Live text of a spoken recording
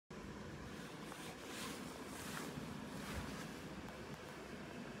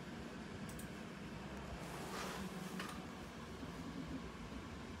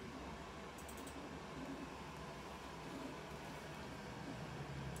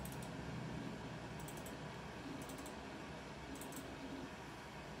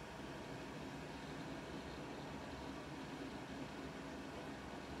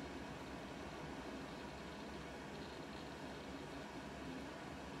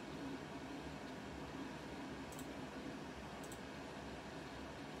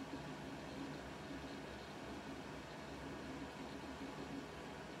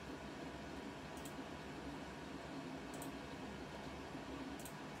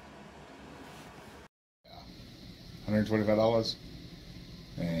$125,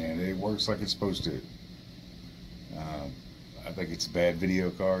 and it works like it's supposed to. I think it's a bad video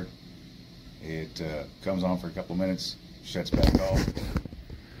card. It comes on for a couple minutes, shuts back off.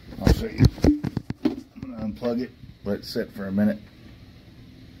 I'll show you. I'm gonna unplug it, let it sit for a minute.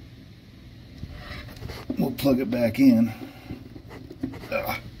 We'll plug it back in.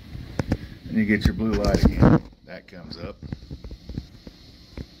 And you get your blue light again. That comes up.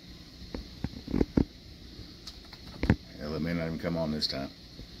 Hell, it may not even come on this time.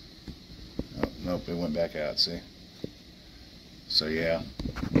 Oh, nope, it went back out, see? So yeah,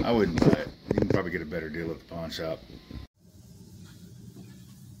 I wouldn't buy it. You can probably get a better deal at the pawn shop.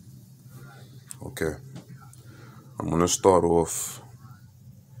 Okay, I'm gonna start off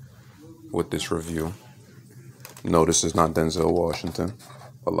with this review. No, this is not Denzel Washington.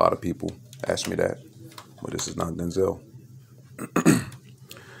 A lot of people ask me that, but this is not Denzel.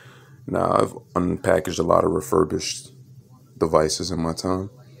 Now, I've unpackaged a lot of refurbished devices in my time,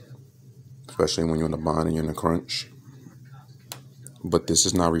 especially when you're in a bind and you're in a crunch. But this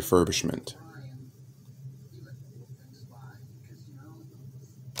is not refurbishment.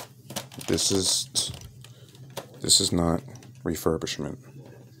 This is not refurbishment.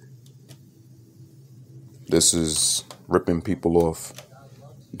 This is ripping people off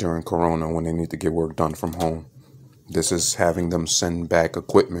during Corona when they need to get work done from home. This is having them send back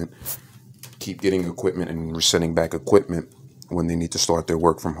equipment, keep getting equipment and sending back equipment when they need to start their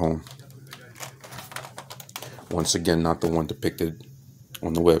work from home. Once again, not the one depicted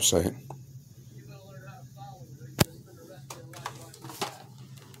on the website.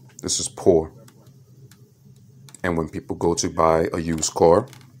 This is poor. And when people go to buy a used car,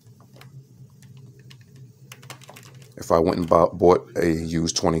 if I went and bought a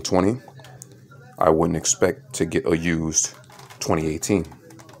used 2020, I wouldn't expect to get a used 2018.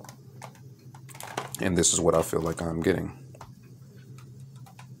 And this is what I feel like I'm getting.